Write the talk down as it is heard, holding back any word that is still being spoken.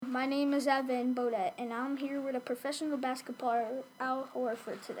My name is Evan Bodette, and I'm here with a professional basketballer, Al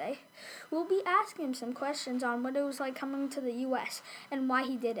Horford, today. We'll be asking him some questions on what it was like coming to the U.S. and why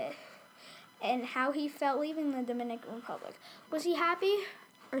he did it, and how he felt leaving the Dominican Republic. Was he happy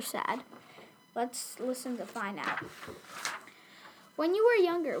or sad? Let's listen to find out. When you were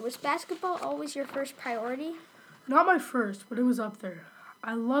younger, was basketball always your first priority? Not my first, but it was up there.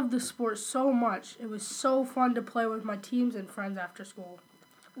 I loved the sport so much. It was so fun to play with my teams and friends after school.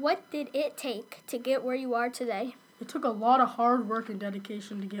 What did it take to get where you are today? It took a lot of hard work and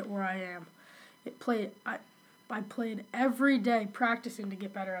dedication to get where I am. I played every day practicing to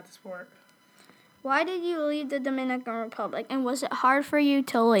get better at the sport. Why did you leave the Dominican Republic, and was it hard for you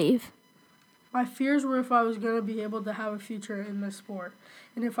to leave? My fears were if I was going to be able to have a future in this sport,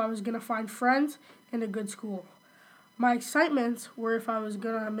 and if I was going to find friends and a good school. My excitements were if I was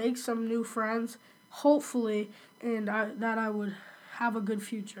going to make some new friends, hopefully, and that I would have a good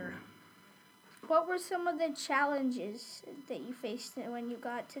future. What were some of the challenges that you faced when you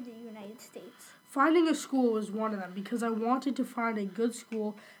got to the United States? Finding a school was one of them because I wanted to find a good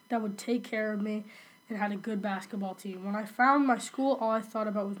school that would take care of me and had a good basketball team. When I found my school, all I thought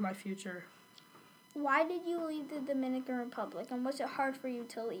about was my future. Why did you leave the Dominican Republic, and was it hard for you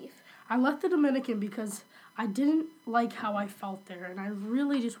to leave? I left the Dominican because I didn't like how I felt there, and I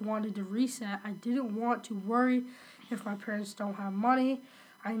really just wanted to reset. I didn't want to worry if my parents don't have money.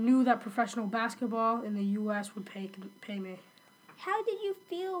 I knew that professional basketball in the U.S. would pay me. How did you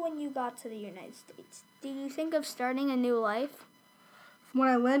feel when you got to the United States? Did you think of starting a new life? When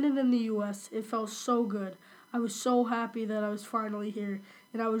I landed in the U.S., it felt so good. I was so happy that I was finally here,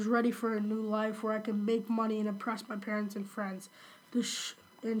 and I was ready for a new life where I can make money and impress my parents and friends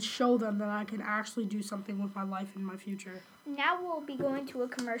and show them that I can actually do something with my life and my future. Now we'll be going to a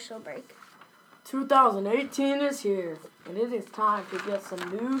commercial break. 2018 is here, and it is time to get some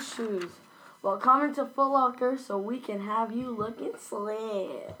new shoes. Well, come into Foot Locker so we can have you looking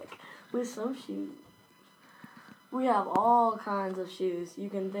slick with some shoes. We have all kinds of shoes you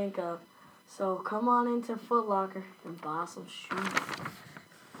can think of. So come on into Foot Locker and buy some shoes.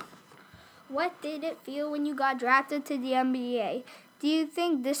 What did it feel when you got drafted to the NBA? Do you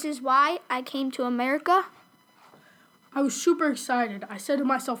think this is why I came to America? I was super excited. I said to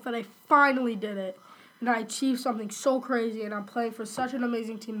myself that I finally did it, and I achieved something so crazy, and I'm playing for such an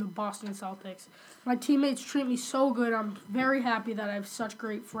amazing team, the Boston Celtics. My teammates treat me so good. I'm very happy that I have such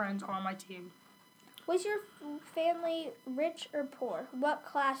great friends on my team. Was your family rich or poor? What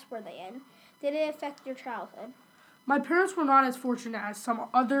class were they in? Did it affect your childhood? My parents were not as fortunate as some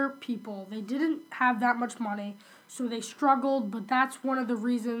other people. They didn't have that much money, so they struggled, but that's one of the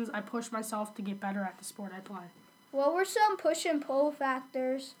reasons I pushed myself to get better at the sport I play. What were some push and pull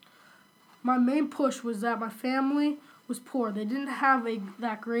factors? My main push was that my family was poor. They didn't have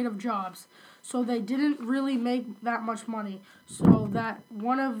that great of jobs, so they didn't really make that much money. So that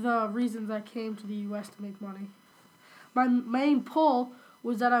one of the reasons I came to the U.S. to make money. My main pull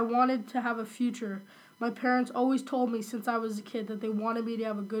was that I wanted to have a future. My parents always told me since I was a kid that they wanted me to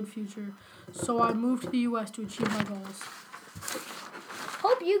have a good future, so I moved to the U.S. to achieve my goals.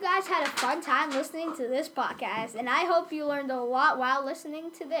 Hope you guys had a fun time listening to this podcast, and I hope you learned a lot while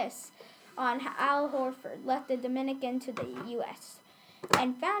listening to this on how Al Horford left the Dominican to the U.S.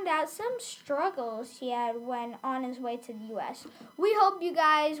 and found out some struggles he had when on his way to the U.S. We hope you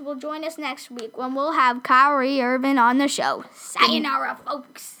guys will join us next week when we'll have Kyrie Irving on the show. Sayonara,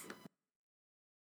 folks.